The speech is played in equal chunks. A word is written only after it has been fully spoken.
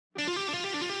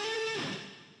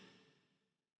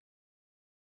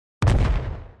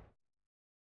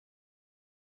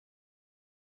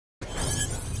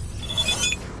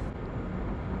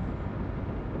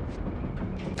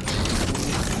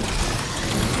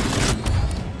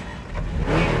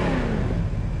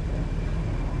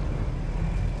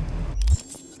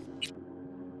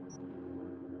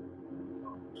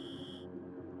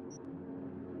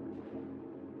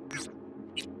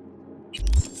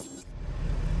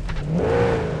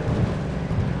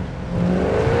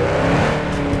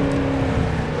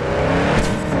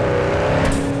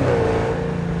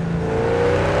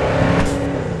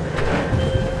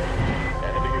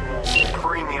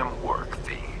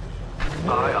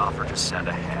offered to send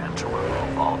a hand to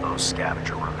remove all those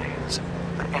scavenger remains,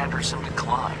 but Anderson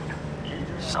declined.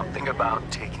 Something about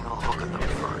taking a look at them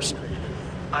first.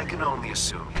 I can only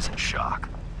assume he's in shock.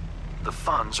 The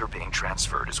funds are being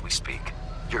transferred as we speak.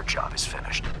 Your job is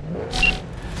finished.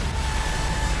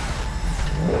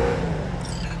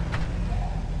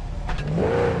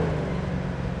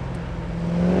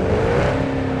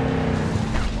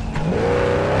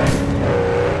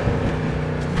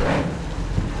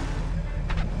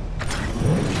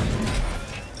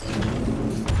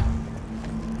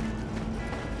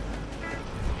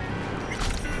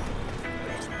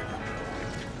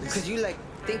 Could you,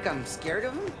 think I'm scared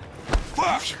of him?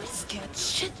 Fuck! You're scared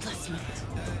shitless,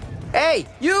 mate. Hey,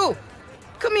 you!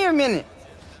 Come here a minute.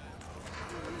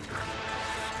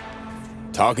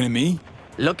 Talking to me?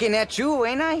 Looking at you,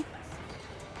 ain't I?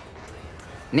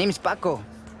 Name's Paco.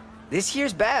 This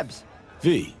here's Babs.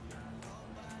 V.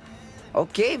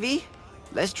 Okay, V.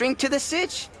 Let's drink to the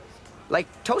sitch.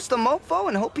 Toast the mofo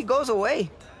and hope he goes away.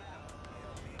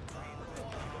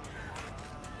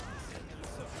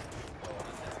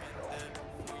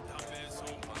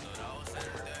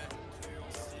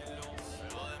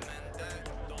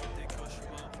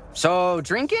 So,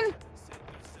 drinking?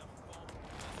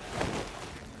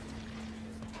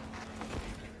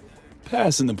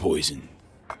 Passing the poison.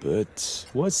 But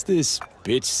what's this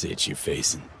bitch sitch you're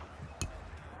facing?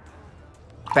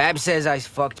 Fab says I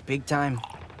fucked big time.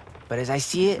 But as I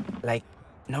see it,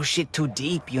 no shit too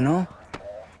deep, you know?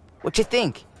 What you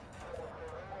think?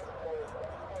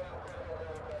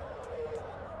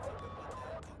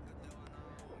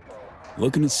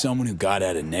 Looking at someone who got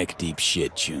out of neck-deep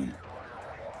shit, June.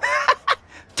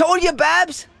 Told you,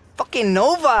 Babs! Fucking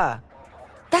Nova!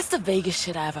 That's the vaguest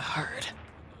shit I ever heard.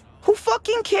 Who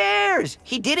fucking cares?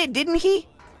 He did it, didn't he?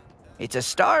 It's a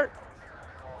start.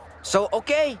 So,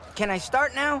 okay, can I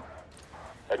start now?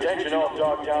 Attention all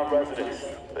Dogtown residents.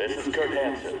 This is Kurt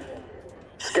Hansen.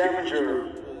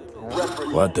 Scavenger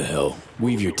represents... What the hell?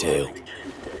 Weave your tale.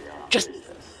 Just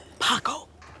Paco.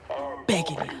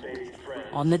 Begging you.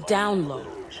 On the down low.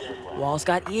 Walls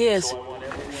got ears.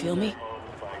 Feel me?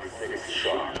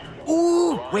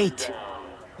 Ooh, wait.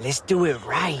 Let's do it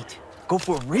right. Go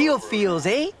for real feels,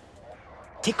 eh?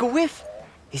 Take a whiff.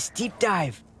 It's deep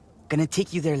dive. Gonna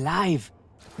take you there live.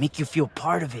 Make you feel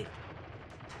part of it.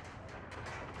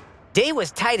 Day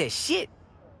was tight as shit.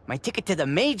 My ticket to the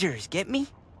majors, get me?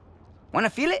 Wanna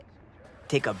feel it?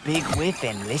 Take a big whiff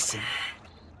and listen.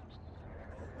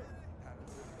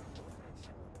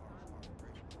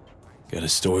 Got a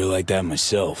story like that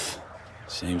myself.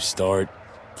 Same start.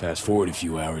 Fast forward a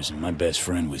few hours and my best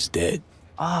friend was dead.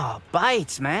 Oh,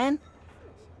 bites, man.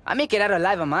 I make it out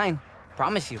alive of mine.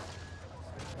 Promise you.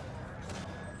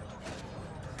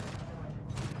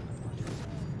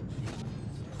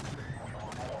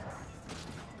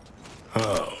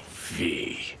 Oh,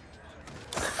 V.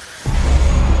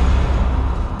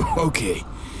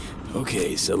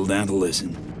 Okay, settle down to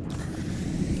listen.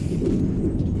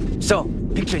 So,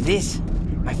 picture this.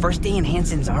 My first day in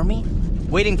Hansen's army.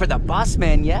 Waiting for the boss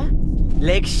man, yeah?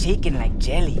 Legs shaking like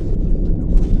jelly.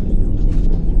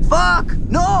 Fuck!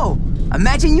 No!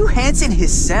 Imagine you Hansen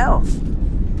himself.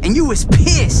 And you was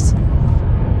pissed.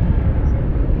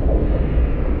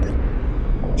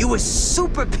 You was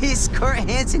super pissed Kurt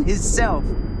Hansen himself.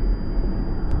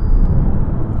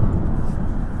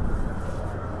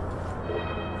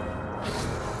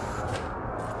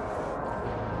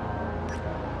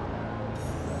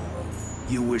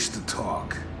 You wish to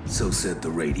talk, so said the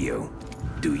radio.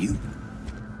 Do you?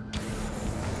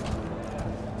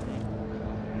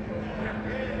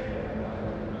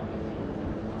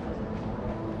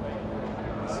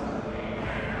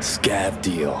 Scav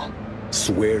deal.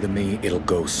 Swear to me it'll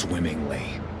go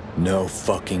swimmingly. No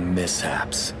fucking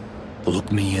mishaps.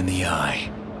 Look me in the eye.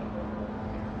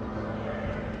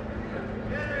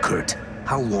 Kurt,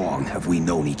 how long have we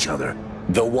known each other?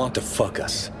 They'll want to fuck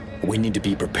us. We need to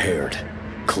be prepared.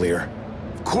 Clear?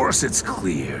 Of course it's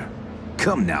clear.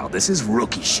 Come now, this is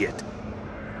rookie shit.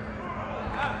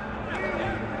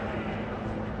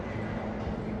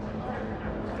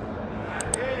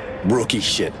 Rookie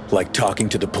shit, like talking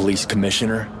to the police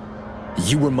commissioner?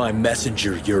 You were my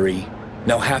messenger, Yuri.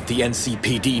 Now half the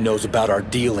NCPD knows about our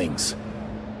dealings.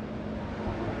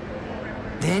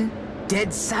 Then,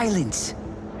 dead silence.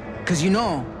 Cause you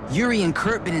know, Yuri and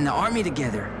Kurt been in the army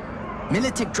together.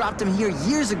 Militic dropped him here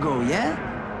years ago, yeah?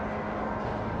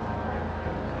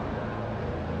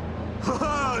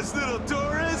 Oh, this little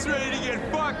tourist ready to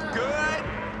get fucked good?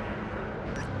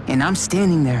 And I'm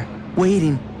standing there,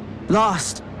 waiting,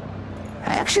 lost.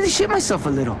 I actually shit myself a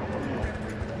little.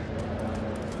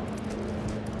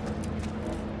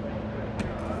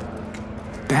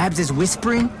 Babs is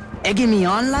whispering, egging me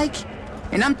on like,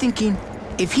 and I'm thinking,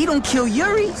 if he don't kill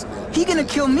Yuri, he gonna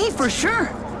kill me for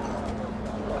sure.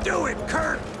 Do it,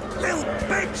 Kurt! Little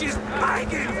bitch is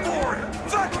begging for it!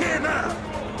 Fuck him up!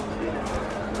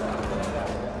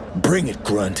 Bring it,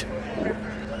 Grunt.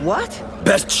 What?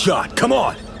 Best shot, come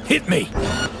on! Hit me!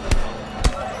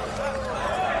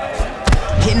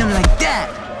 Hitting him like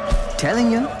that.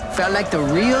 Telling you, felt like the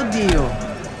real deal.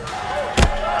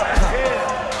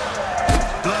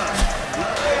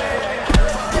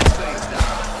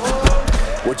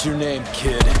 What's your name,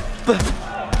 kid?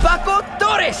 Paco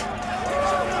Torres!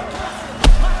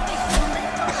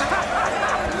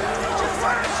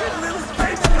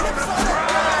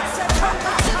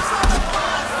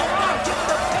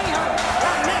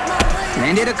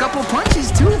 Landed a couple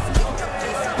punches, too.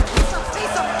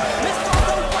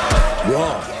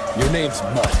 Wrong. Your name's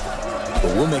Mutt.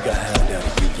 But we'll make a hound out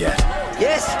of you yet.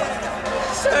 Yes,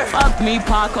 sir. Fuck me,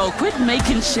 Paco. Quit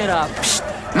making shit up. Psst,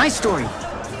 my story.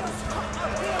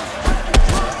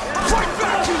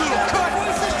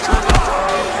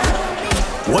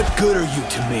 What good are you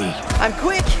to me? I'm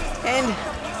quick and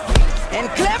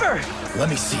clever. Let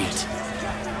me see it.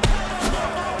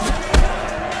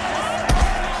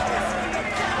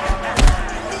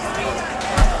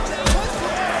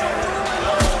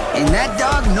 And that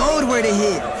dog knowed where to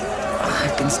hit.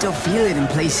 I can still feel it in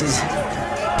places.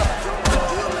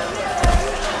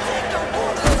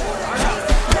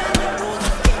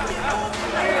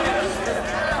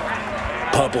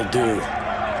 Pup'll do.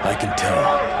 I can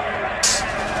tell.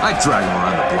 I drag him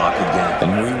around the block again.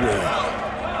 And we will.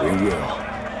 We will.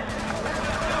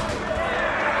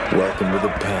 Welcome to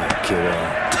the pack, kiddo.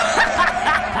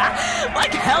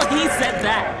 Like hell he said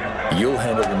that. You'll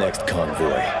handle the next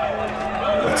convoy.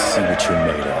 Let's see what you're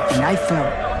made of. And I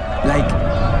felt like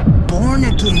born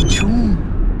again, Choom.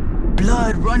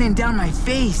 Blood running down my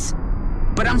face.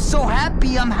 But I'm so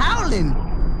happy I'm howling.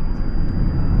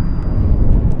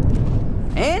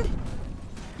 And?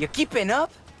 You keeping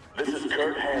up? This is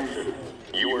Kurt Hansen.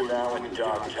 You are now in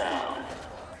Dogtown.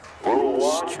 Rule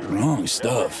 1. Strong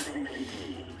stuff.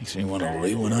 Makes me want to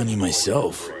lay one on you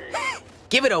myself.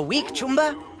 Give it a week,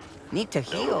 Chumba. Need to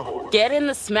heal. Get in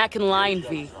the smacking line,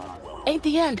 V. Ain't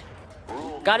the end.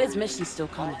 Got his mission still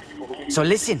coming. So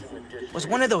listen, was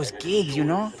one of those gigs, you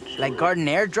know? Like guarding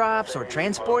airdrops or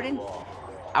transporting?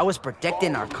 I was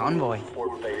protecting our convoy.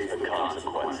 Face the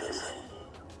consequences.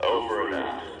 Over and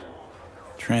out.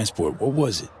 Transport, what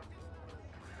was it?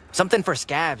 Something for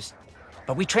scabs.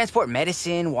 But we transport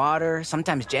medicine, water,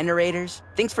 sometimes generators.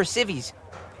 Things for civvies.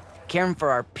 Caring for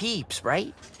our peeps,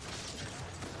 right?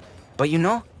 But you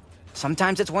know,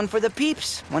 sometimes it's one for the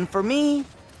peeps, one for me,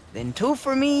 then two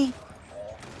for me.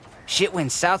 Shit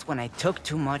went south when I took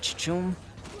too much, Choom.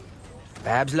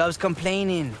 Babs loves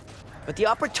complaining, but the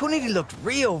opportunity looked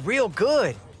real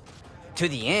good. To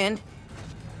the end.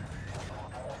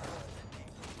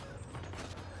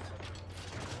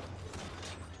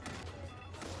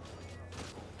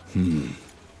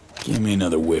 Give me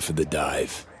another whiff of the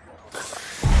dive.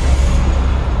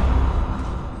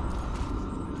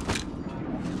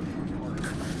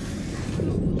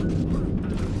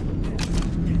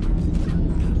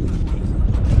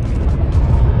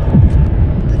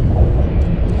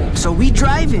 So we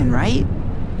driving, right?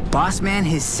 Boss man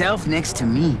himself next to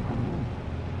me.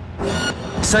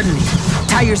 Suddenly,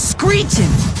 tires screeching,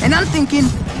 and I'm thinking,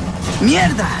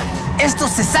 mierda, esto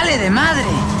se sale de madre.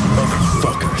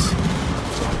 Motherfuckers.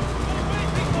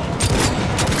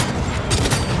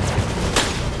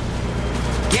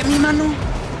 Get me, Manu?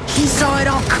 He saw it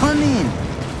all coming.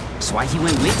 That's why he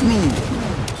went with me.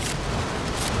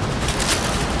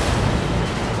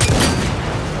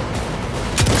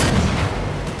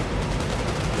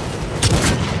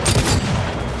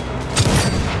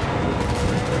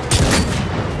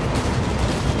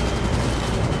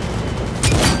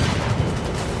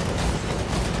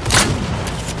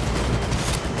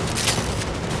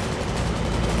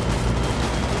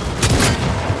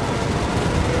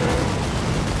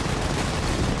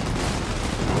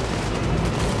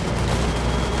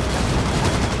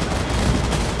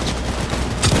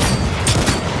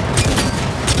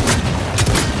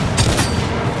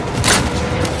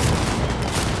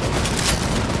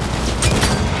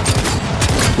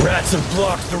 Rats have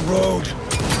blocked the road.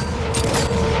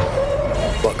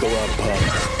 Buckle up, Pop.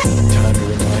 Time to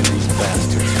remind these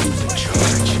bastards who's in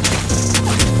charge.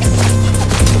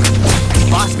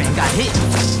 Boss man got hit.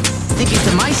 Thinking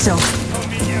to myself,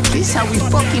 this is how we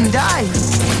fucking die.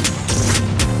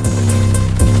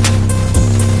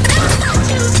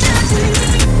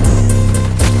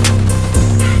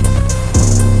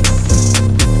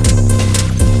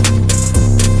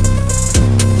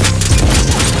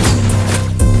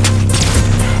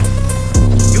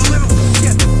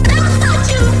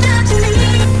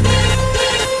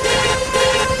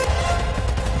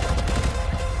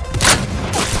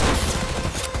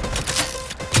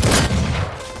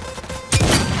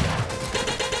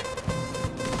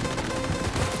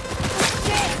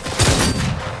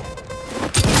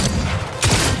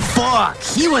 Fuck,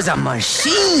 he was a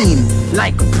machine!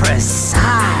 Like,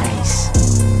 precise!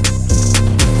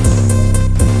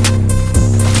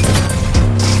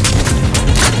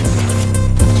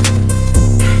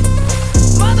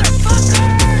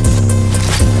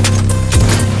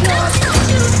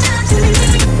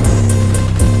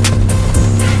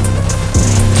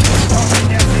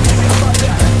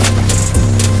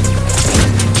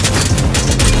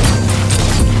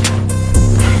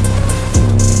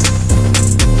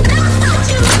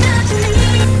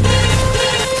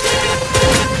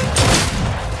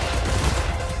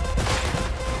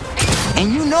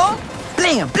 And you know,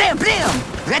 blam, blam, blam,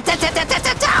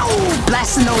 rat-tat-tat-tat-tat-tow,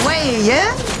 blasting away,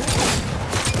 yeah?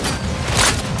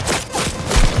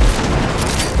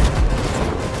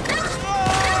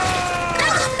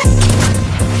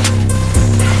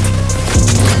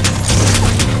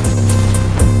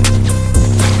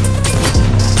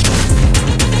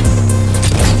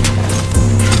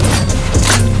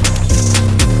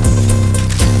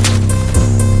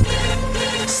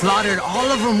 Slaughtered all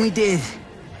of them, we did.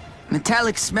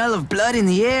 Metallic smell of blood in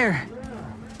the air.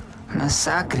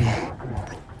 Massacre.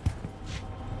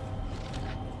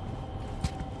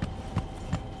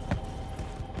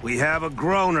 We have a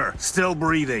groaner, still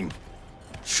breathing.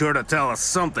 Sure to tell us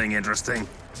something interesting.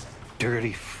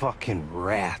 Dirty fucking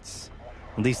rats.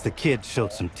 At least the kid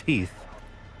showed some teeth.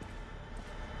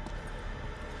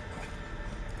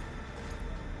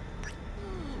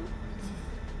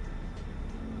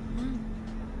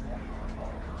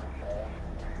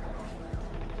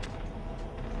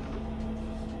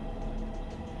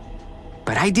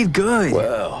 But I did good.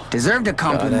 Well, Deserved a not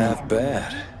compliment. half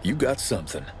bad. You got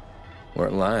something.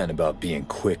 Weren't lying about being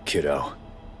quick, kiddo.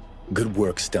 Good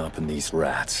work stomping these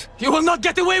rats. You will not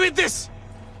get away with this!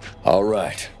 All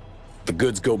right. The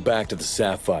goods go back to the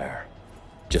Sapphire.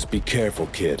 Just be careful,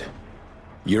 kid.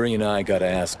 Yuri and I gotta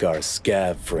ask our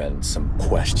scav friend some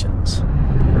questions.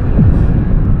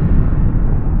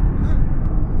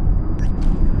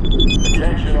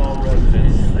 Attention all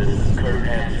residents, this is Kurt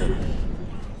Hansen.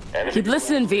 Keep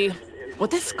listening, V.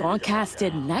 What this Sconcast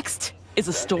did next is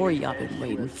a story I've been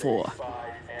waiting for.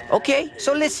 Okay,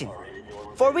 so listen.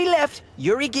 Before we left,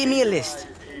 Yuri gave me a list.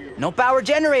 No power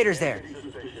generators there.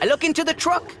 I look into the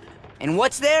truck, and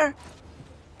what's there?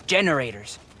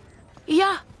 Generators.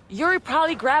 Yeah, Yuri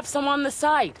probably grabbed some on the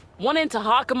side, wanting to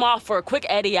hawk him off for a quick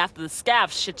eddy after the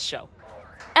scav shit show.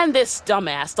 And this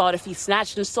dumbass thought if he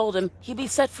snatched and sold him, he'd be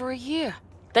set for a year.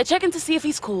 They're checking to see if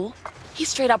he's cool. He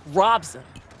straight up robs him.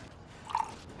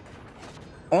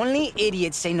 Only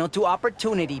idiots say no to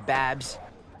opportunity, Babs.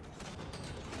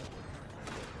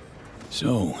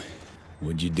 So,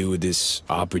 what'd you do with this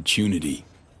opportunity?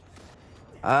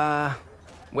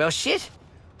 Well, shit.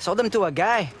 Sold them to a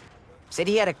guy. Said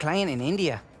he had a client in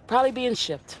India. Probably being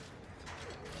shipped.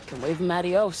 Can wave him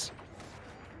adios.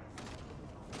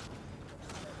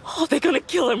 Oh, they're gonna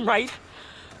kill him, right?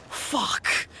 Fuck.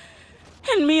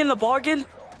 And me in the bargain?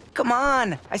 Come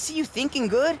on, I see you thinking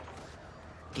good.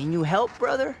 Can you help,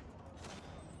 brother?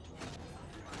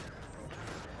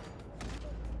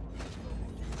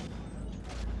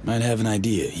 Might have an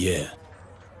idea, yeah.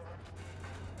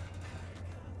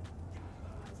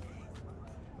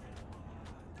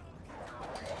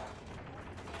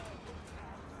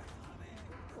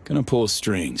 Gonna pull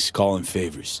strings, call in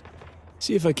favors.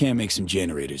 See if I can't make some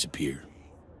generators appear.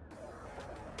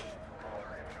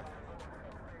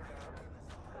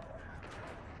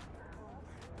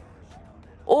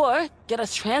 Or get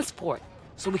us transport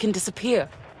so we can disappear.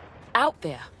 Out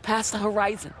there, past the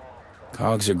horizon.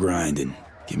 Cogs are grinding.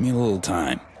 Give me a little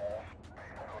time.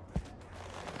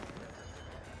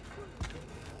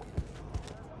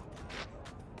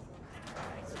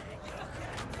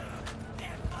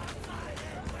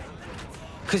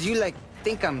 Cause you, like,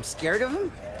 think I'm scared of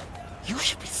him? You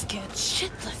should be scared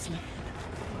shitless, man.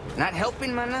 Not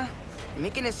helping, mana. You're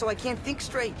making it so I can't think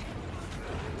straight.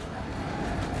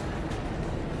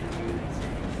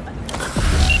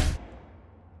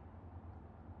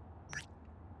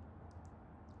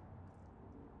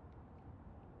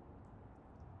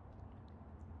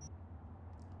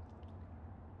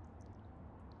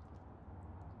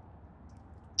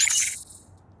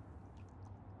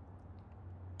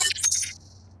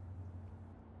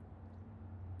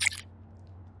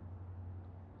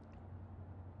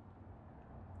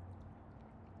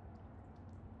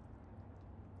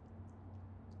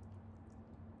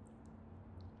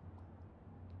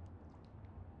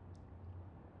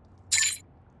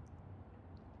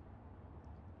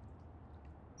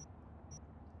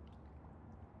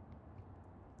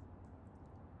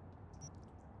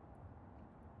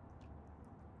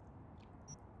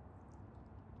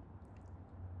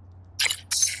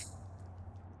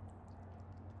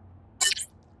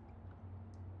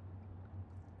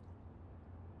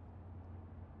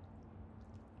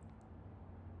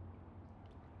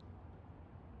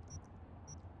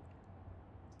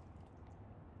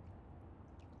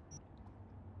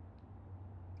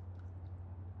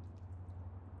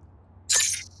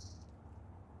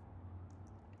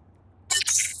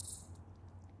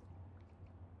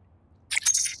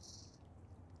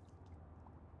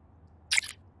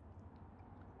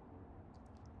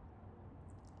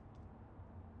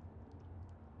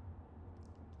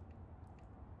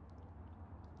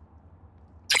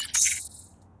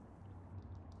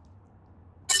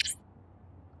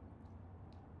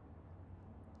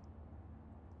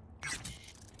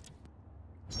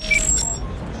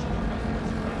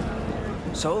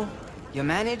 So, you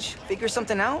manage? Figure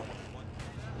something out?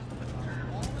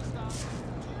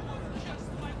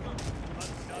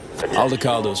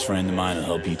 Aldecaldo's friend of mine will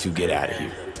help you two get out of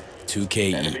here.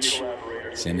 $2K each.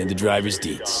 Send in the driver's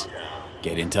deets.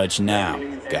 Get in touch now.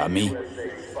 Got me?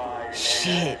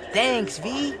 Shit, thanks,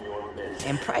 V.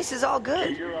 And price is all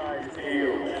good.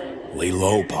 Lay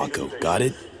low, Paco. Got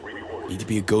it? Need to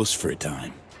be a ghost for a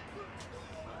time.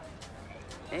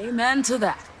 Amen to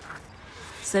that.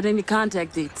 Set in your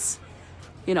contact deets.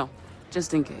 You know,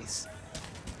 just in case.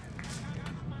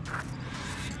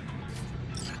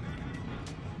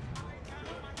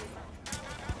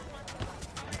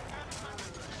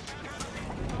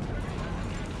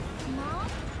 Mom?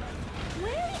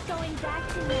 When are we going back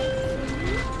to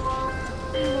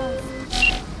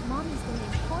Mommy's been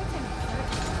important.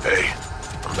 Hey,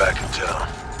 I'm back in town.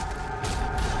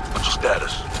 What's your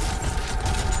status?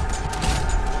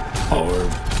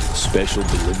 Our special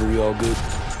delivery all good?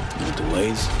 No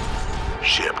delays?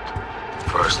 Shipped.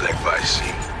 First leg by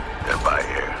sea, then by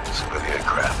air. Civilian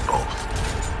craft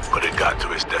both. But it got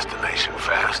to its destination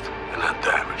fast and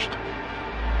undamaged.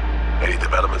 Any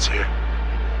developments here?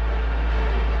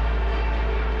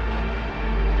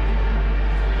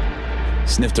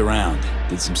 Sniffed around,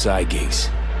 did some side gigs.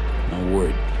 No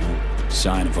word, no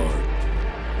sign of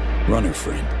our runner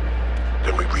friend.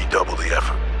 Then we redouble the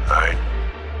effort, alright?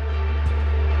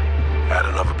 Add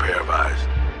another pair of eyes.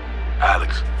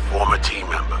 Alex, former team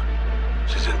member.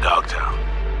 She's in Dogtown,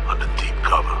 under deep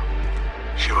cover.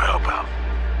 She'll help out.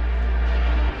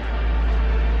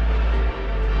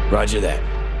 Roger that.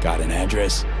 Got an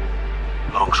address?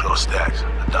 Longshore Stacks,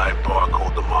 a dive bar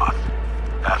called the Moth.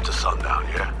 After sundown,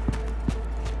 yeah?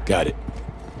 Got it.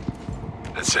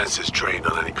 And sensors trained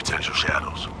on any potential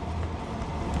shadows.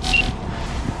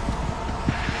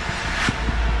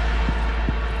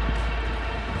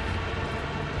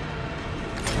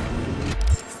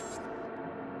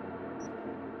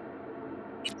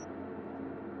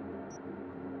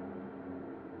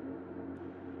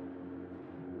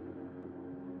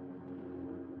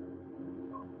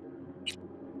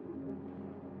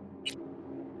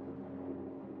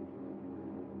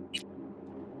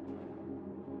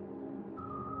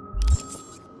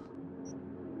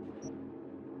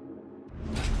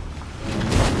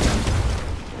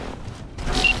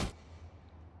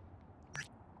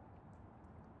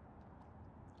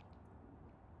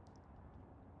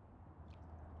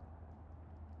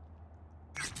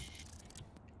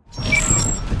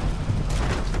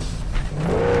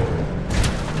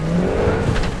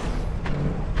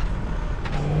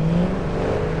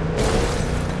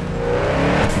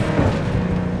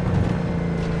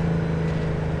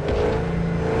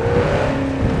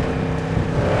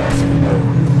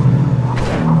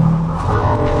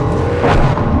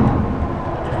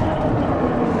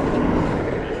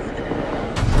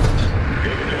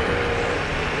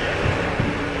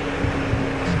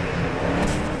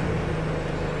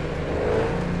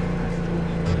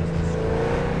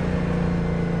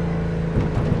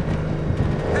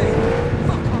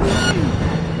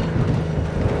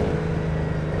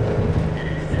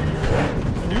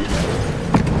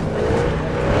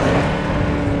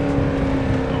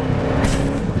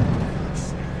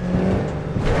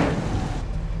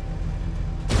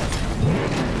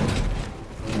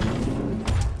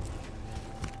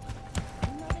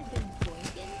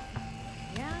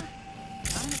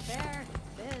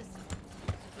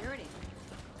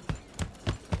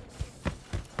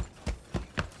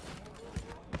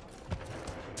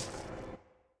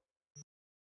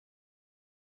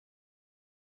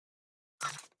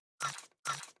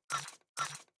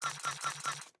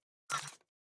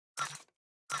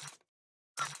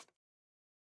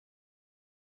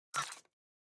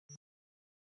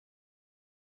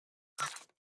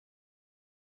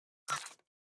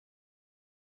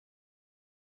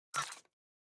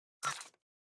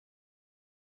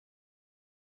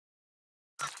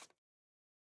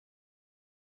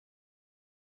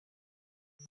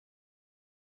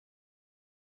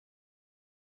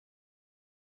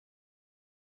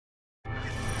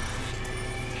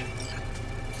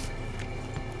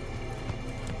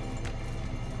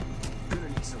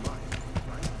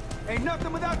 Ain't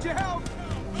nothing without your help.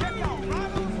 Check out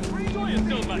Ronald's free. You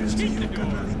still got cheap to do. I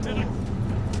don't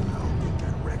think I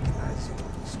recognize you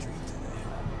on the street today.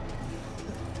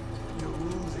 Your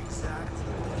rules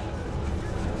exactly.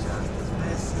 Just as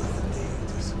messy as the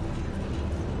dangerous.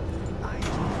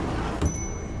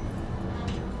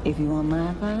 If you want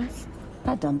my advice,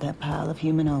 I dump that pile of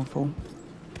human offal.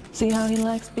 See how he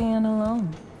likes being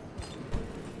alone.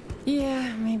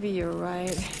 Yeah, maybe you're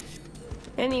right.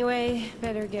 Anyway,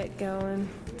 better get going.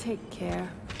 Take care.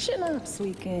 Chin up,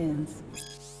 sweekends.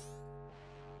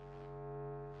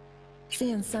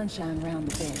 Seeing sunshine round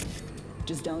the bend.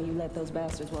 Just don't you let those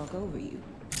bastards walk over you.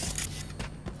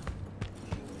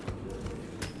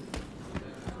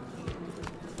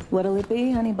 What'll it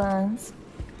be, honey buns?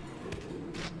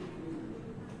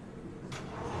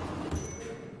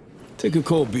 Take a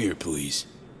cold beer, please.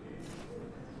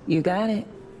 You got it.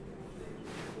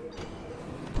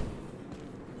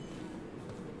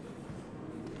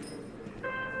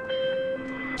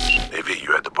 Hey, V,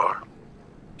 you at the bar?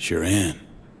 Sure am.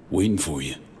 Waiting for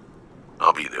you.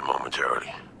 I'll be there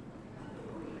momentarily.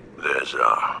 There's,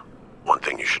 one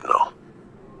thing you should know.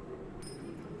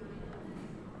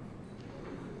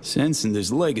 Sensing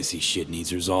there's legacy shit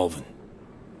needs resolving.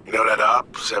 You know that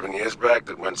op 7 years back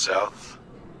that went south?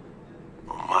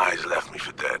 Well, Mize left me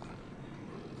for dead.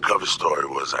 Cover story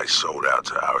was I sold out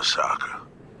to Arasaka.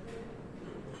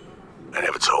 I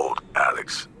never told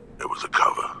Alex it was a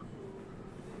cover.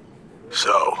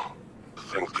 So,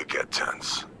 things could get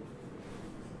tense.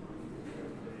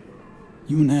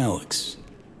 You and Alex,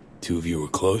 two of you were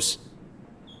close?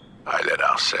 I let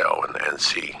Al sail when the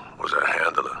NC was her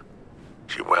handler.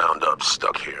 She wound up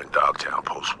stuck here in Dogtown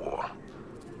post-war.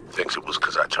 Thinks it was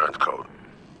because I turned code.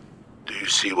 Do you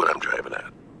see what I'm driving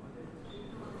at?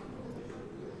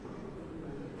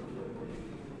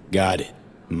 Got it.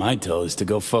 Might tell us to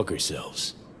go fuck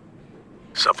ourselves.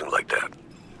 Something like that.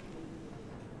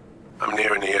 I'm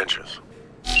nearing the entrance.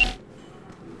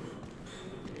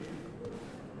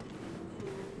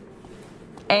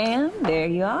 And there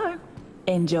you are.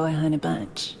 Enjoy, honey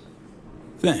bunch.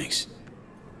 Thanks.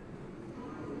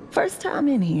 First time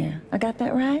in here. I got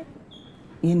that right?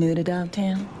 You new to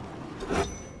Dogtown?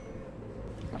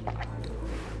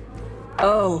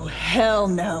 Oh, hell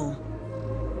no.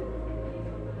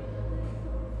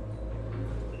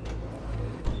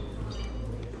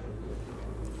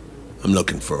 I'm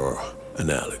looking for an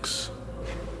Alex.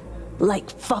 Like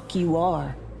fuck you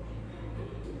are.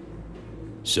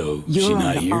 So, You're she on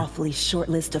not the here? awfully short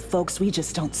list of folks we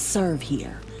just don't serve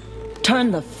here. Turn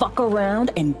the fuck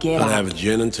around and get I'll out. have a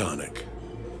gin and tonic.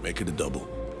 Make it a double.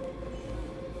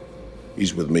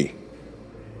 He's with me.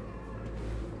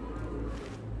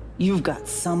 You've got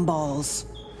some balls.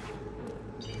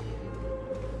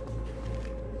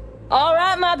 All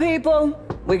right, my people.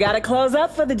 We gotta close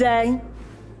up for the day.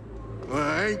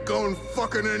 I ain't going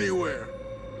fucking anywhere.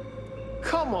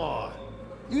 Come on.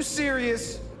 You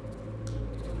serious?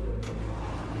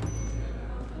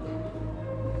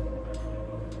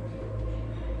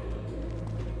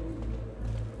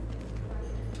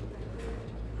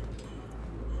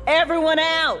 Everyone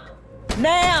out!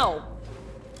 Now!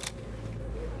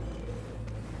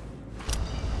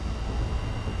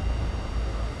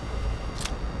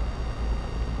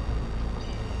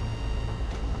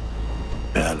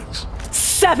 Alex.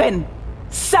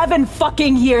 7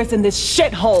 fucking years in this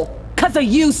shithole! 'Cause of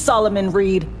you, Solomon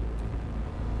Reed!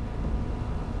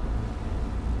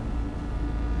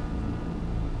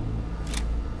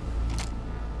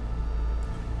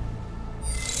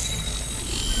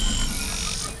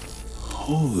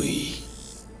 Holy...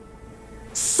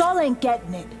 Sol ain't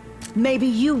getting it. Maybe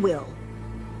you will.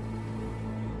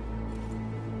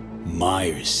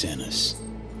 Myers sent us.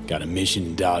 Got a mission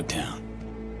in Dogtown.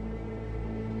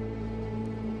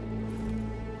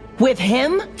 With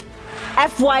him?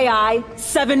 FYI,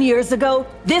 7 years ago,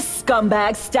 this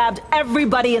scumbag stabbed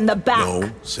everybody in the back. No,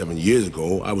 7 years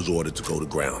ago, I was ordered to go to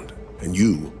ground, and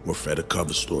you were fed a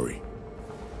cover story.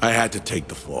 I had to take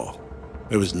the fall.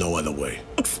 There was no other way.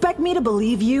 Expect me to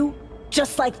believe you?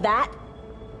 Just like that?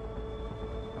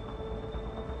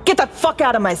 Get the fuck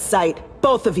out of my sight,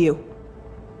 both of you.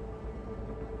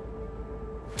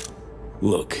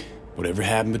 Look, whatever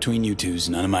happened between you two's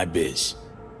none of my biz.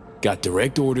 Got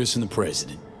direct orders from the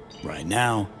president. Right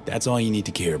now, that's all you need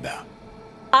to care about.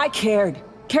 I cared.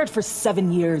 Cared for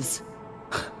 7 years.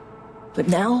 But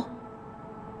now?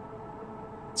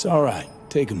 It's all right.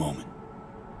 Take a moment.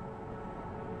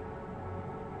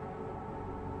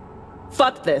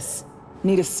 Fuck this.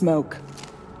 Need a smoke.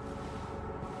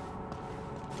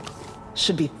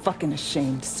 Should be fucking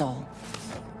ashamed, Saul.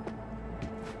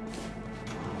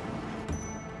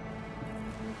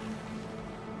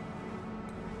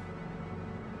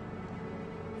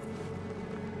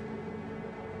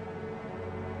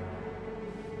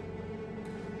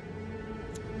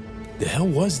 The hell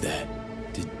was that?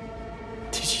 Did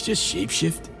she just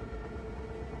shapeshift?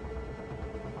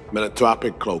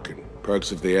 Metatropic cloaking.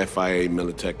 Perks of the FIA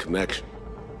Militech connection.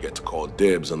 Get to call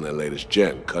dibs on their latest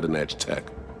gen, cutting-edge tech.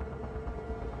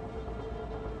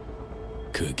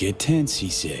 Could get tense, he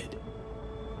said.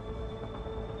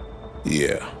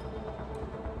 Yeah.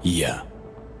 Yeah.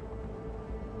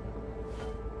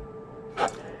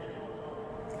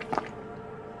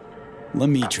 Let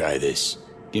me try this.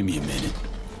 Give me a minute.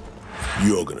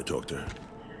 You're gonna talk to her.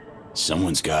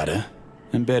 Someone's gotta.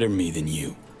 And better me than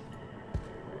you.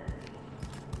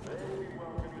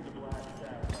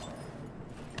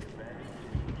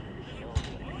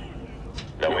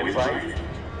 No insight?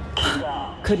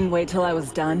 Couldn't wait till I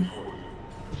was done.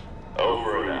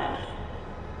 Over and out.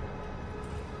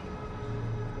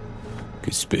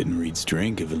 Could spit and Reed's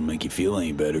drink if it'll make you feel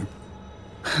any better.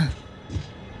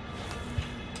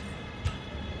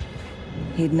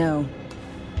 He'd know.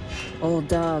 Old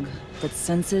dog, but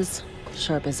senses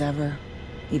sharp as ever.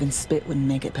 Even spit wouldn't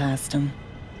make it past him.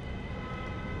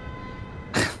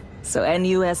 So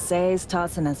NUSA's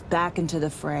tossing us back into the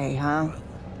fray, huh?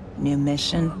 New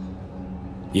mission?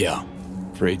 Yeah,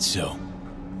 afraid so.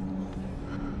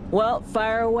 Well,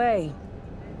 fire away.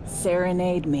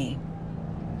 Serenade me.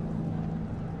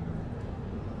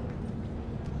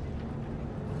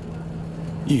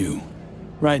 You,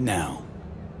 right now.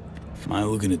 Am I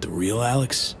looking at the real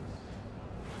Alex?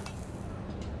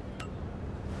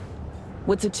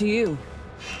 What's it to you?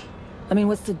 I mean,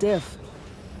 what's the diff?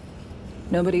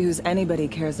 Nobody who's anybody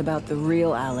cares about the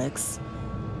real Alex.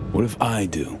 What if I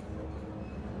do?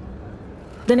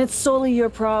 Then it's solely your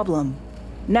problem.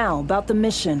 Now, about the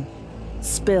mission.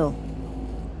 Spill.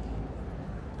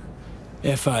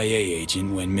 FIA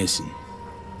agent went missing.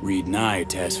 Reed and I are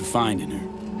tasked for finding her.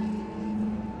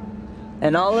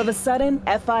 And all of a sudden,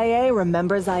 FIA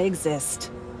remembers I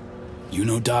exist. You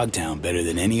know Dogtown better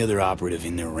than any other operative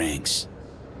in their ranks.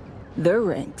 Their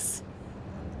ranks?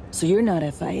 So you're not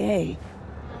FIA.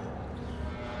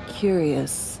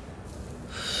 Curious.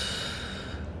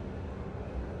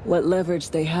 What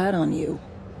leverage they had on you?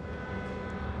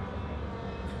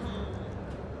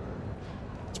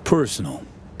 It's personal.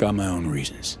 Got my own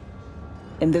reasons.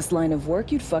 In this line of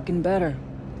work, you'd fucking better.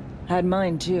 Had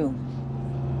mine, too.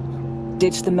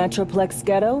 Ditch the Metroplex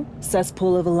ghetto,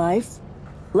 cesspool of a life.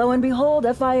 Lo and behold,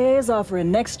 FIA is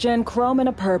offering next-gen chrome and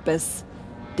a purpose.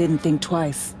 Didn't think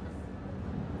twice.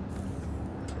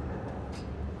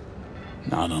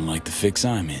 Not unlike the fix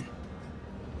I'm in.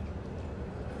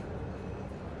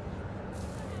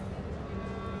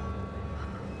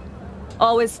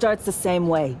 Always starts the same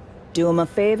way. Do them a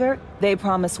favor, they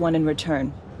promise one in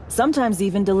return. Sometimes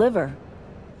even deliver.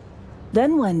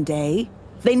 Then one day,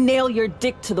 they nail your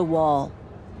dick to the wall.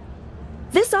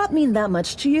 This ought mean that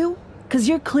much to you? 'Cause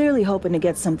you're clearly hoping to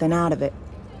get something out of it.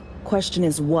 Question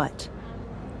is what?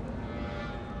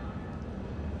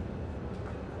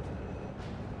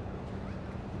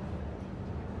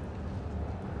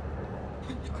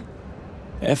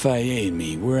 FIA and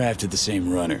me, we're after the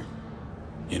same runner.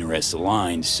 Interests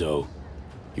aligned, so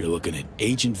you're looking at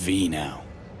Agent V now.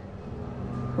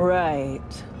 Right.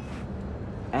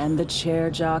 And the chair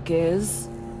jock is?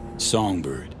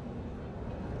 Songbird.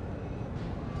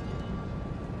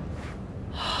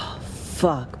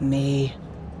 Fuck me.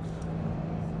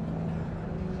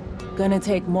 Gonna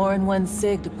take more than one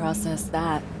cig to process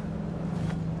that.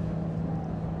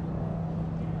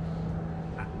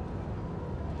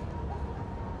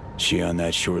 She on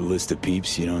that short list of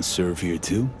peeps you don't serve here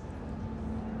too?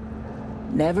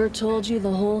 Never told you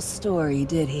the whole story,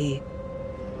 did he?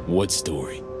 What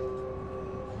story?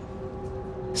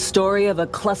 Story of a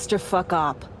clusterfuck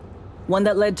op. One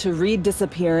that led to Reed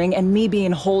disappearing and me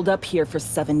being holed up here for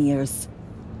 7 years.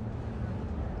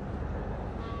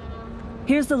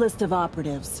 Here's the list of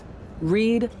operatives.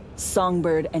 Reed,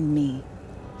 Songbird, and me.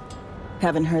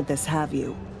 Haven't heard this, have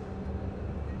you?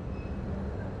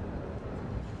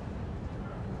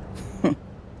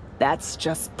 That's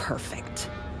just perfect.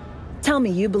 Tell me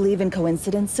you believe in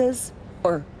coincidences?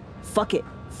 Or, fuck it,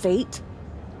 fate?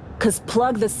 'Cause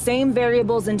plug the same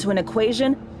variables into an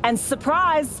equation, and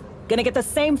surprise! Gonna get the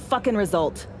same fucking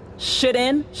result. Shit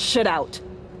in, shit out.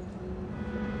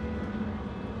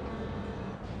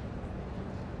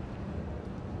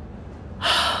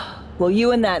 Well,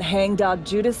 you and that hangdog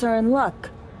Judas are in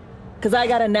luck. 'Cause I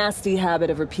got a nasty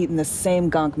habit of repeating the same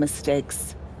gonk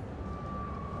mistakes.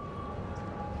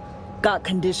 Got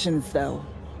conditions, though.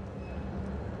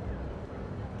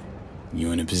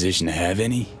 You in a position to have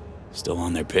any? Still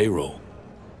on their payroll.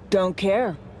 Don't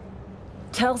care.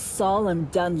 Tell Saul I'm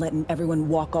done letting everyone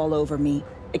walk all over me,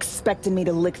 expecting me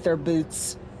to lick their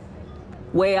boots.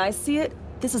 Way I see it,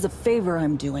 this is a favor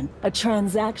I'm doing, a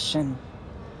transaction.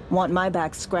 Want my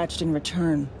back scratched in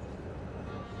return.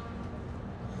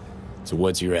 So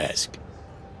what's your ask?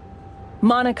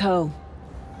 Monaco.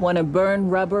 Wanna burn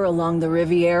rubber along the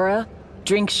Riviera?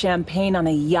 Drink champagne on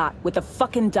a yacht with a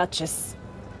fucking Duchess.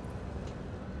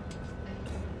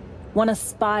 Want a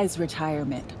spy's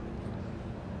retirement.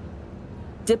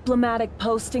 Diplomatic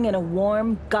posting in a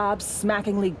warm,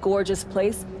 gobsmackingly gorgeous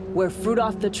place where fruit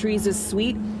off the trees is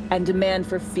sweet and demand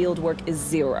for fieldwork is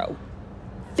zero.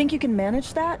 Think you can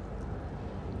manage that?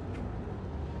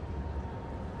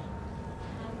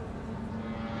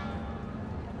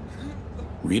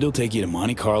 Reed'll take you to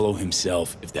Monte Carlo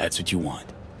himself if that's what you want.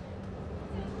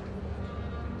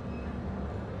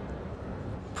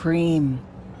 Preem.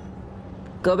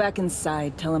 Go back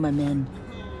inside, tell him I'm in.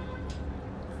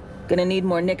 Gonna need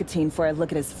more nicotine before I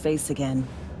look at his face again.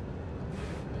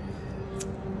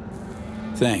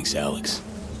 Thanks, Alex.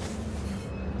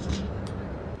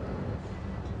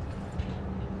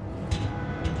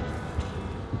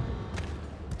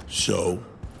 So?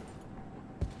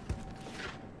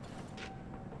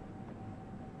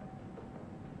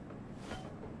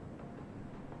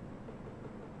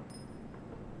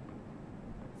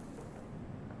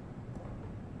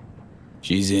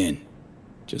 She's in.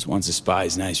 Just wants a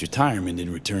spy's nice retirement in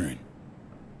return.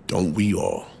 Don't we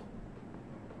all?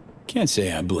 Can't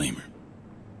say I blame her.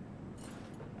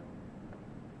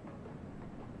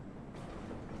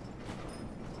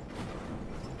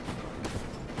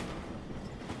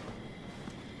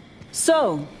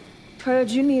 So, heard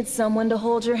you need someone to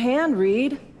hold your hand,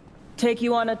 Reed. Take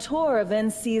you on a tour of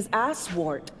NC's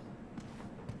asswart.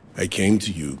 I came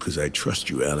to you because I trust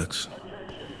you, Alex.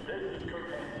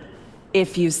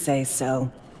 If you say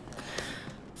so.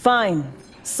 Fine.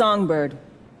 Songbird.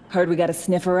 Heard we got a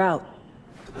sniffer out.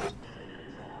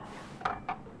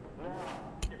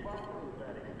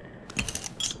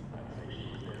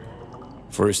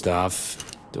 First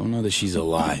off, don't know that she's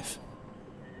alive.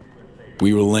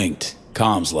 We were linked,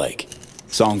 comms-like.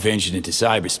 Song ventured into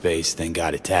cyberspace, then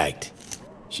got attacked.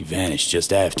 She vanished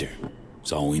just after.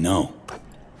 That's all we know.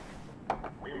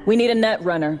 We need a net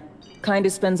runner. Kind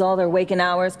who spends all their waking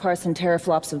hours parsing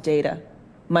teraflops of data.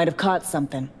 Might have caught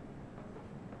something.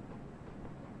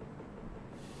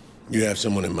 You have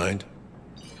someone in mind?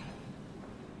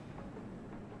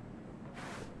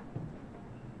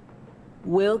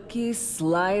 Wilkie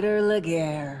Slider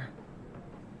Laguerre.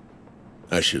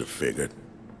 I should have figured.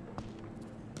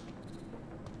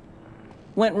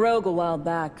 Went rogue a while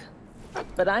back.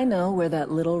 But I know where that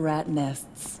little rat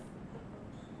nests.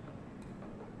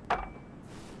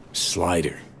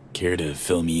 Slider. Care to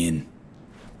fill me in?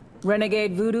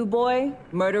 Renegade voodoo boy,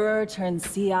 murderer turned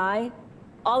CI,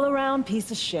 all-around piece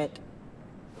of shit.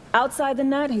 Outside the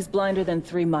net, he's blinder than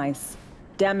 3 mice.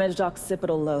 Damaged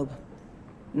occipital lobe.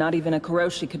 Not even a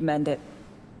Kuroshi could mend it.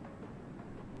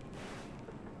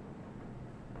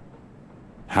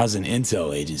 How's an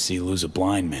intel agency lose a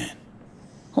blind man?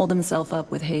 Hold himself up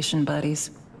with Haitian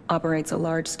buddies. Operates a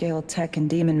large-scale tech and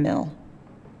demon mill.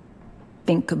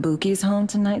 Think Kabuki's home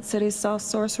to Night City's soft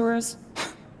sorcerers?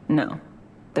 No.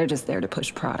 They're just there to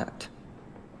push product.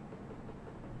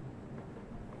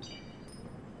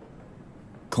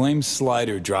 Claims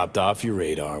Slider dropped off your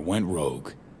radar, went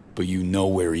rogue, but you know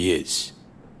where he is.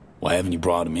 Why haven't you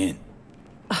brought him in?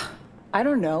 I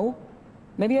don't know.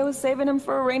 Maybe I was saving him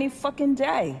for a rainy fucking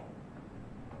day.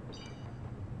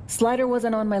 Slider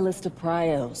wasn't on my list of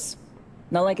prios.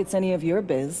 Not like it's any of your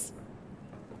biz.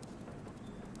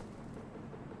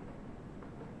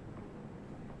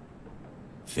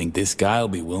 Think this guy'll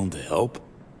be willing to help?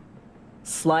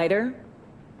 Slider?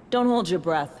 Don't hold your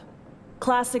breath.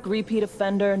 Classic repeat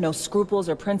offender, no scruples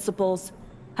or principles.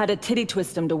 Had to titty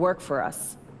twist him to work for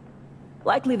us.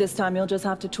 Likely this time you'll just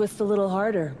have to twist a little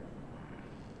harder.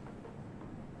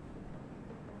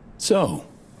 So,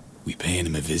 we paying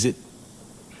him a visit?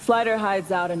 Slider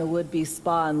hides out in a would-be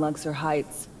spa in Luxor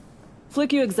Heights.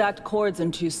 Flick you exact chords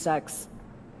in 2 secs.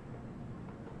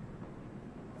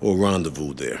 We'll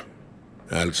rendezvous there.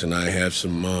 Alex and I have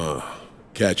some,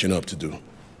 catching up to do.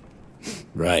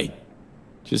 Right.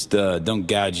 Just, don't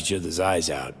gouge each other's eyes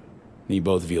out. Need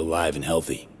both of you alive and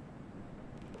healthy.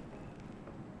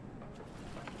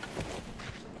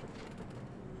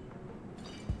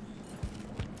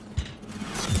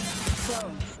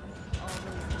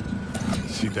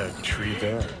 See that tree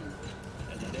there?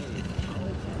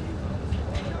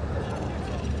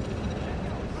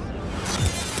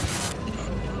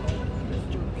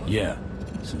 Yeah.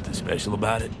 Something special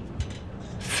about it?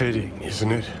 Fitting,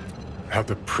 isn't it? How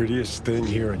the prettiest thing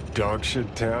here in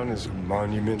Dogshit Town is a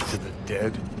monument to the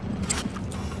dead?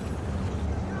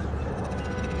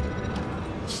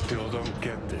 Still don't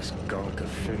get this gonk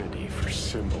affinity for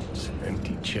symbols and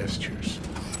empty gestures.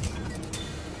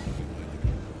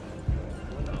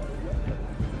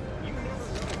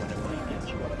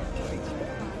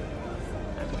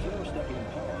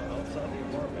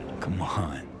 Come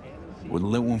on. What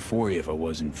lit one for you if I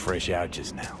wasn't fresh out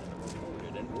just now.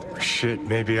 Shit,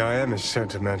 maybe I am as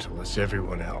sentimental as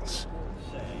everyone else.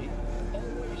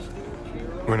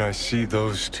 When I see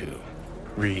those two,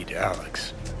 Reed,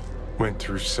 Alex, went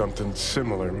through something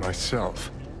similar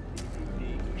myself.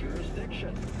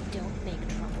 Don't make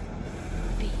trouble.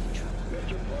 Be trouble.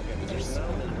 There's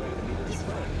smoke.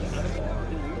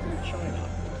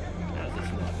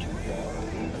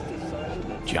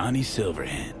 Johnny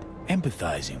Silverhand,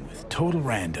 empathizing with total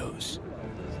randos.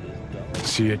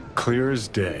 See it clear as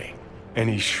day.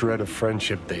 Any shred of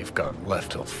friendship they've got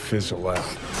left will fizzle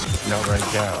out. Not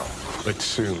right now, but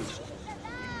soon.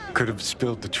 Could have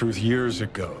spilled the truth years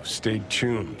ago, stayed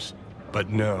chooms. But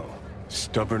no,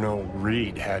 stubborn old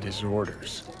Reed had his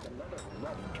orders.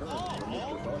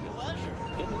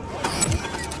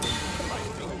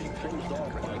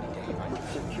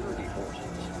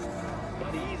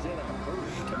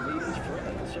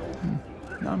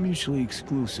 Not mutually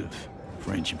exclusive,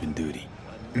 friendship and duty.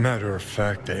 Matter of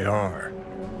fact, they are.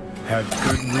 Had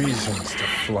good reasons to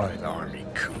fly the army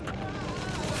coop.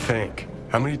 Think,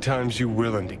 how many times you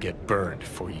willing to get burned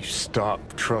before you stop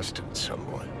trusting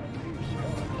someone?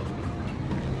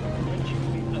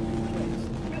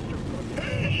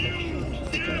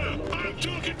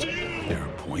 There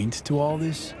are points to all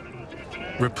this?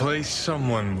 Replace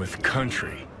someone with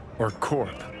country or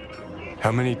corp.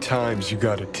 How many times you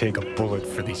gotta take a bullet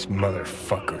for these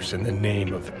motherfuckers in the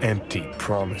name of empty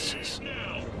promises?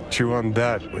 Chew on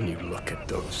that when you look at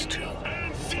those two.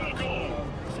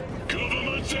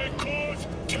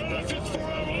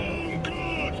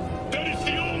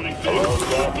 Hello,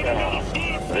 Southtown.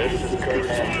 This is Kurt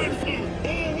Anderson.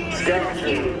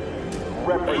 Scavenger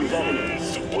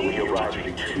representatives will be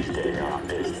arriving Tuesday on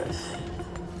business.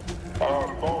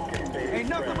 Our Vulcan-based Ain't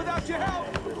nothing without your help.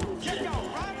 Check out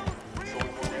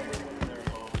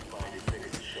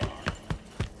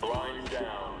Blind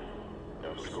down.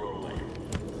 No scrolling.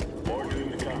 More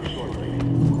news to come shortly.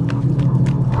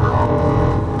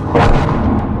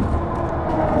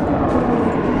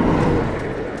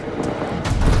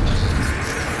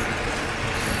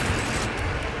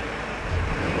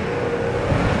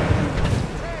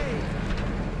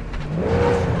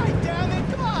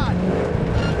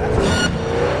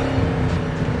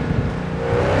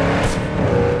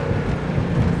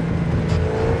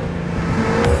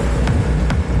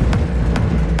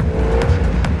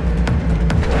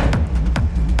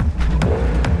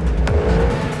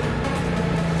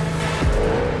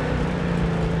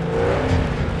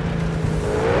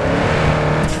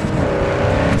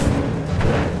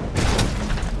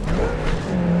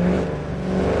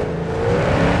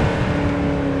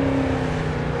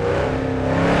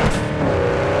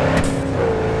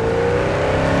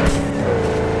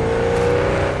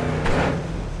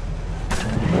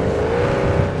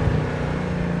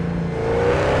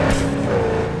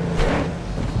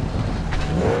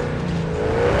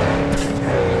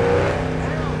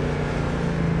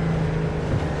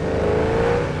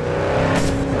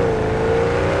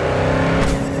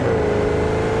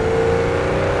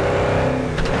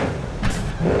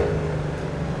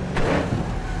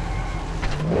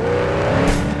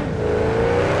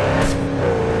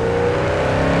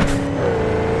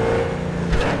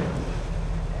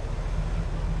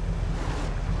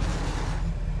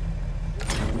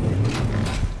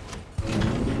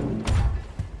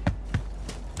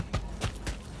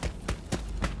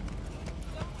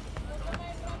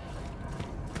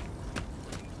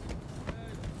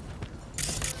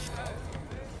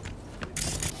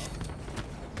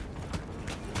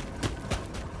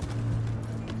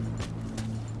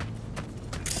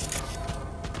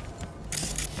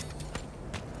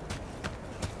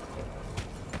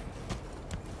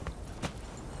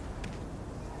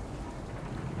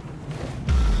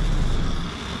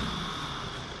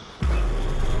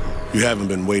 You haven't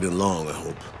been waiting long, I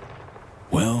hope.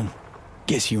 Well,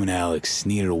 guess you and Alex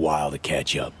needed a while to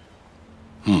catch up.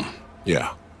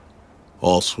 Yeah.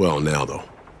 All swell now, though.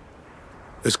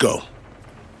 Let's go.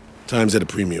 Time's at a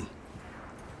premium.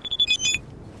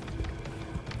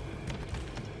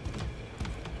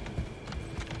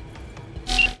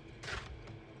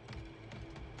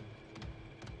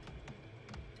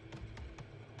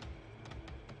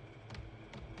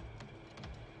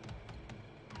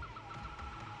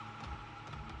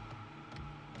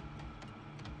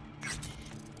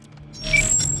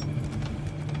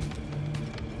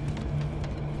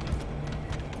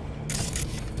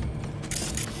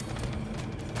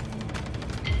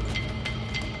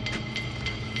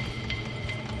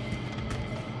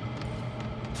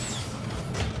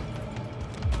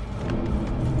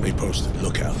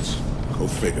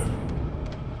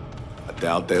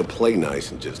 Doubt they'll play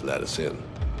nice and just let us in.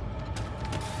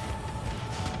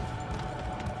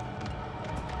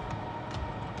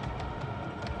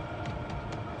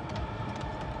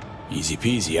 Easy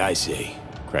peasy, I say.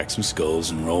 Crack some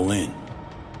skulls and roll in.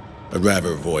 I'd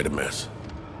rather avoid a mess.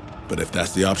 But if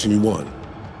that's the option you want...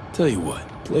 Tell you what,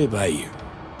 play it by ear.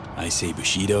 I say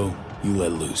Bushido, you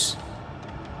let loose.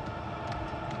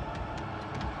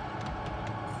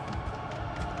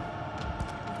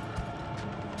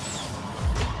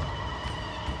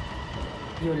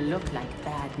 You look like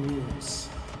bad news.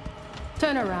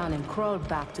 Turn around and crawl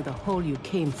back to the hole you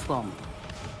came from.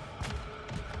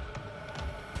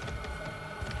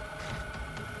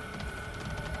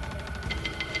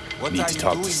 Need to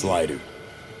talk to Slider.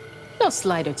 No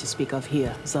Slider to speak of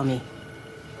here, Zombie.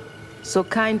 So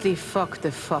kindly fuck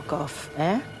the fuck off,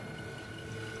 eh?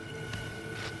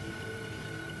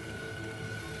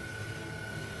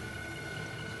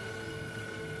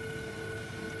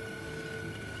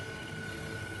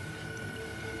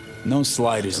 No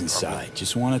sliders inside,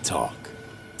 just want to talk.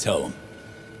 Tell him.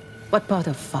 What part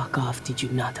of fuck off did you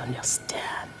not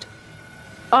understand?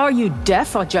 Are you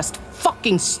deaf or just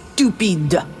fucking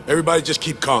stupid? Everybody just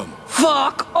keep calm.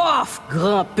 Fuck off,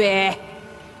 grand-père!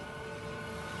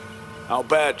 How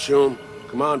bad, Chum?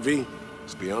 Come on, V.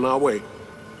 Let's be on our way.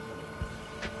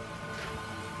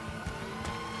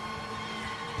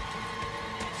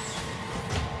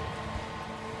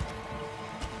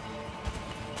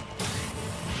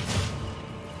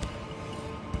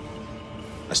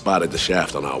 I spotted the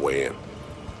shaft on our way in.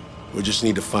 We just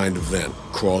need to find a vent,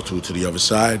 crawl through to the other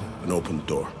side, and open the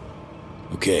door.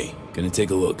 Okay, gonna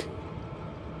take a look.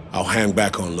 I'll hang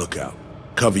back on lookout.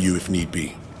 Cover you if need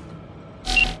be.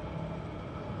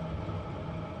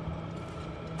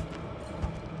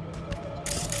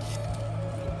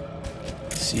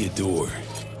 See a door.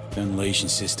 Ventilation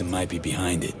system might be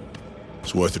behind it.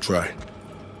 It's worth a try.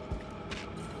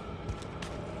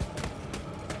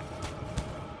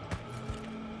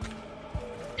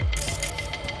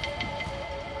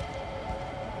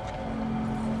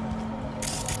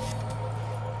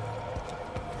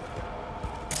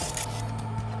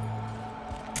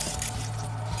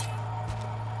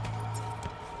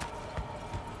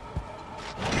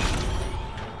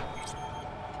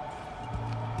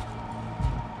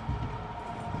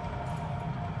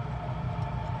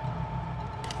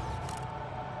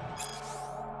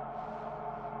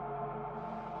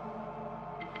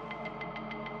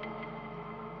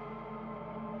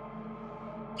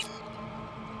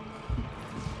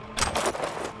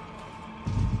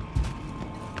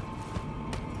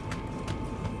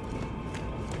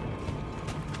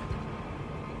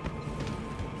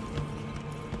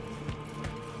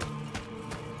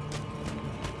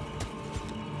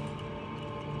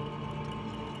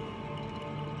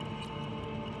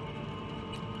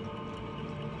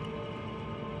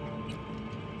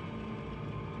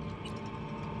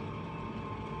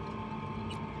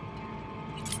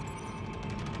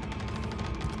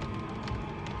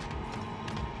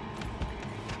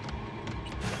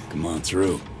 Come on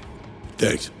through.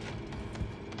 Thanks.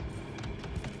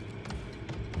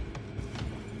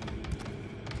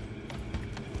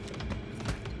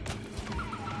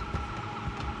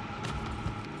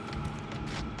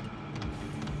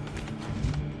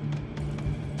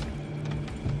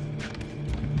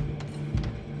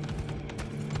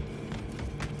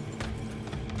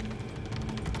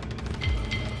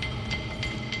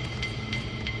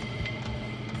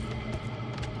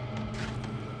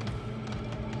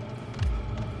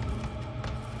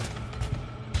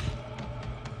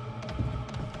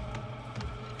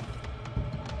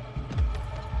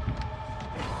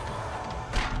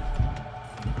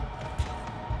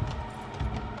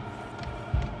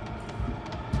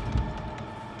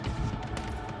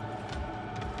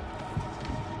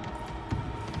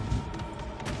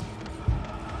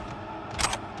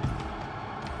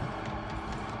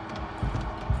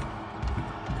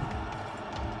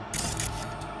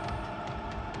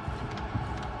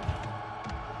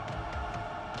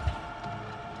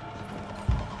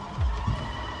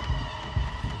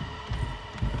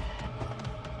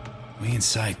 Way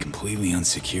inside, completely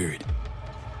unsecured.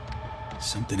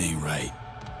 Something ain't right.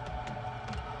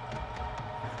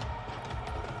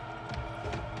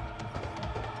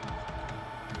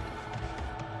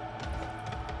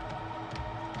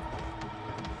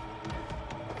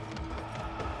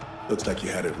 Looks like you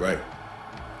had it right.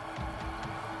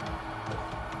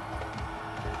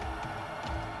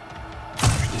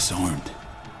 Disarmed.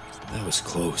 That was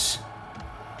close.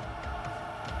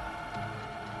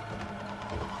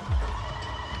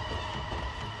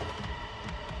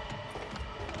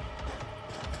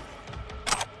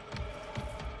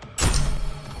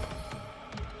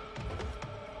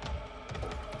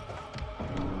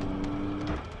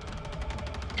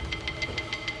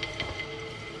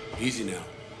 Easy now.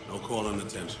 No calling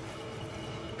attention.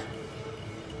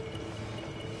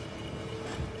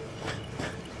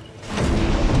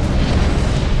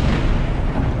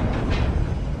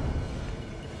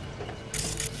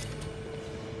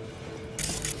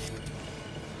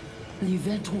 Les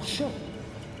vents trop chauds.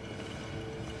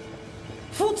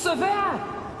 Fout ce verre!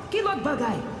 Qui l'autre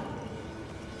bagaille?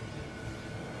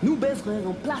 Nous besoin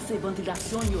remplacer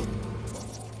ventilation yo.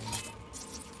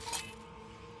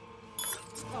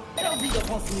 Perdu de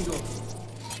France Nigo.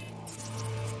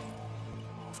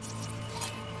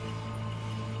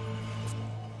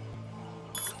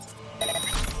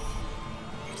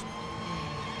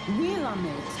 Oui, la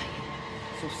merde.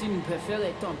 Sauf si nous préférons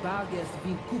être en baguette,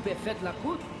 puis couper faite la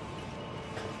croûte.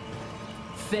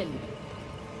 Fais-le.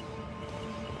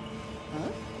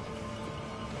 Hein?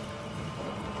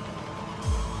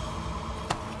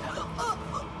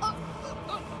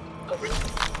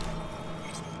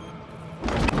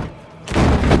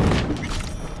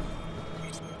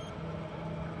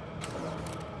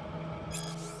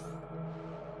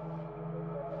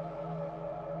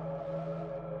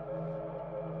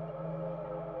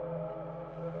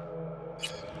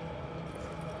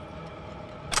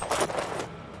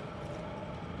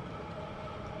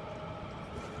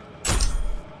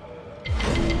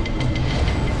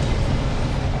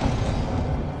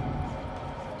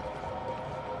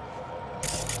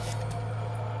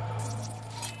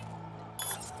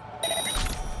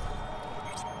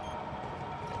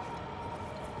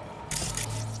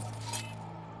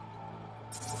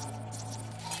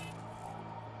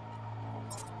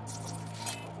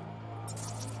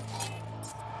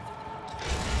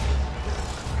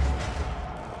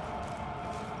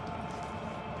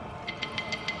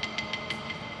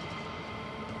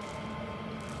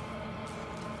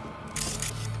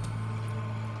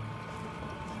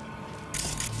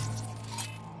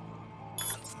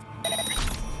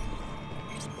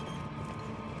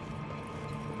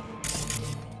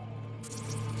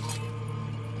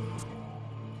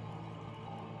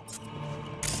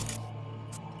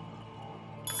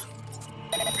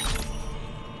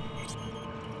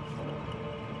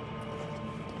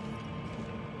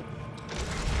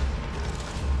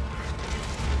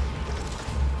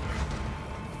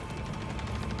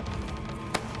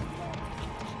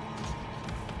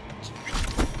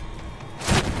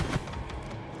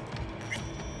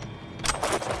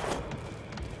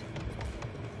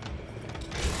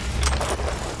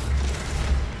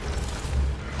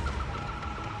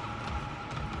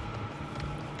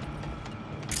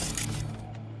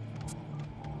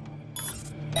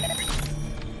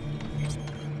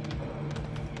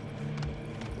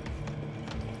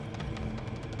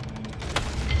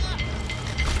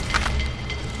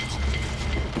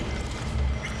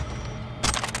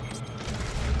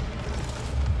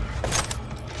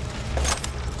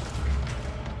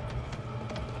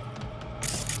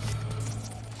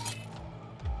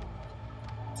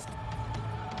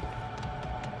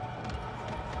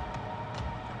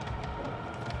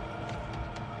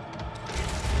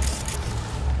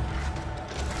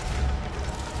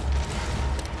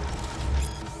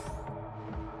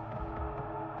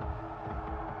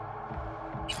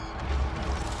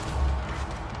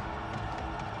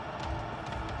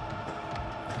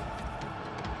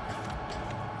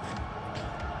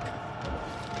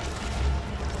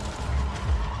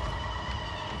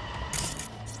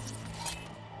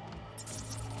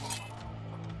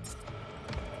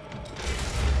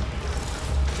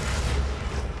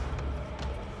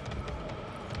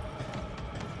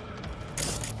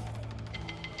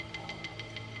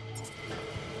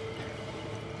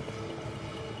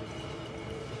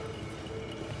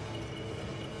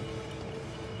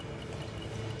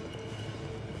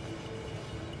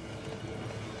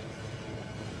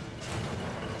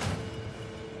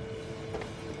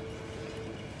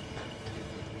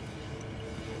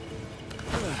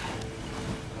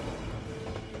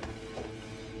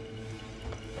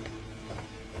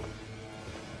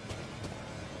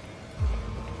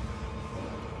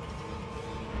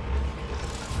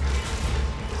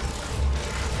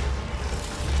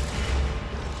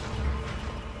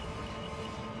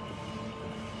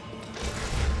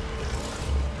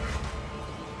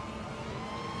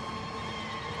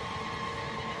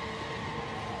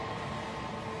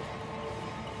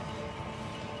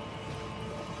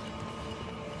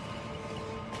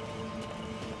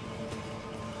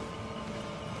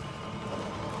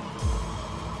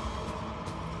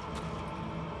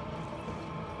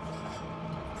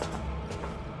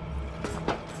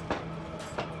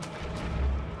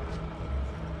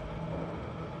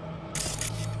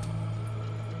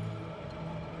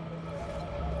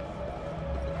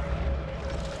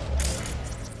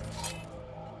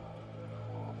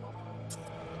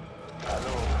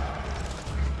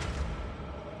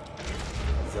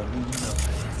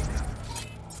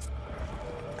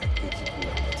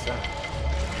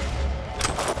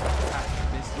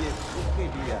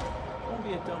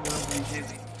 Combien de temps vous l'obligez?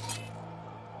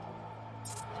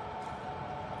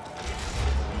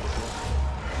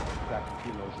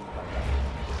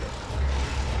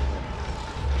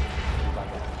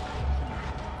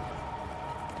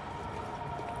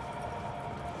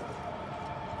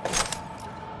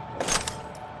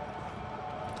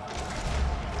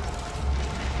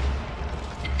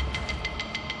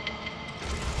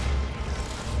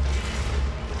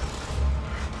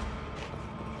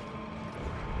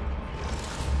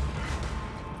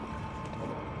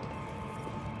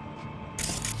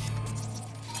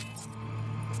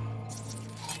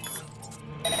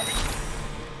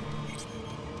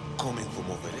 Come vous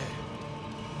moverez?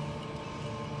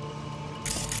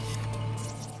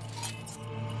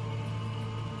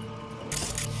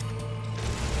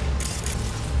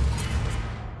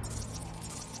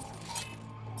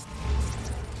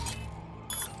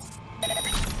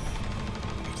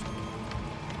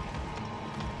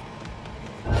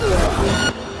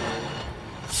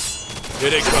 Here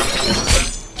they come.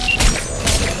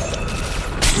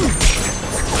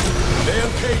 They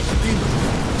uncaged the demon.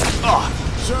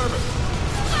 Server.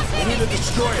 We need to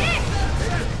destroy it.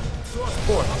 Source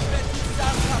port.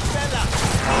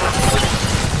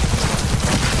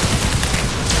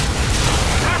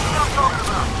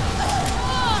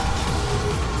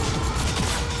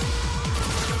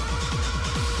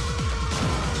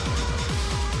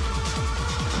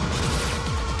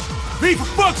 V, for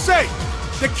fuck's sake!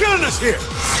 They're killing us here!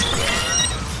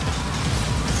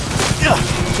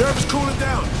 Server's cooling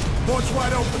down. Port's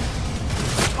wide open.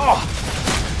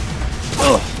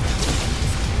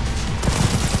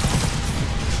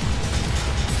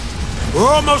 We're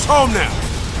almost home now.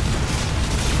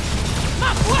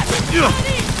 Not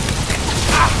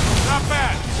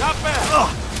bad, not bad.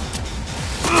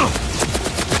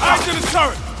 Eyes to the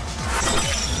turret.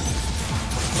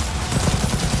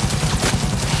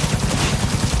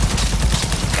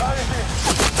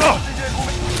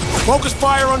 Focus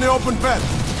fire on the open vent.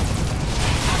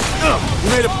 You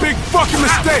made a big fucking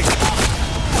mistake.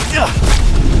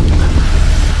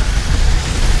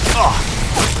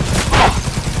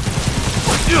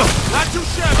 Not too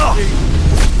shabby.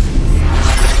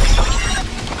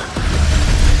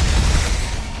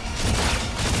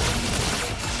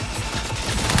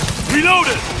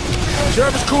 Reloaded.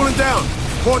 Server's cooling down.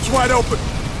 Port's wide open.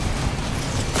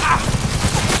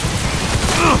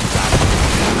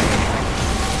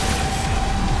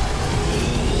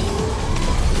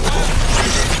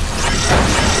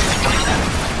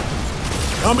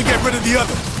 Help me get rid of the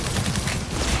other.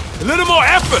 A little more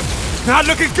effort. It's not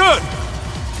looking good.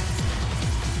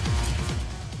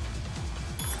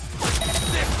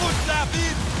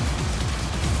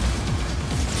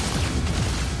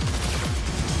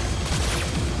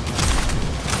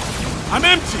 I'm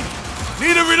empty.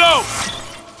 Need a reload.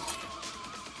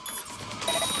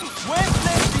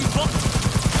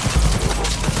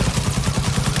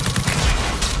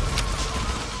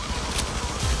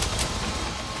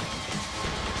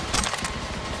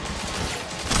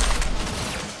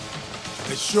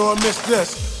 They sure missed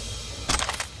this.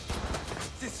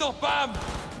 C'est sans femme!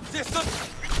 C'est sans...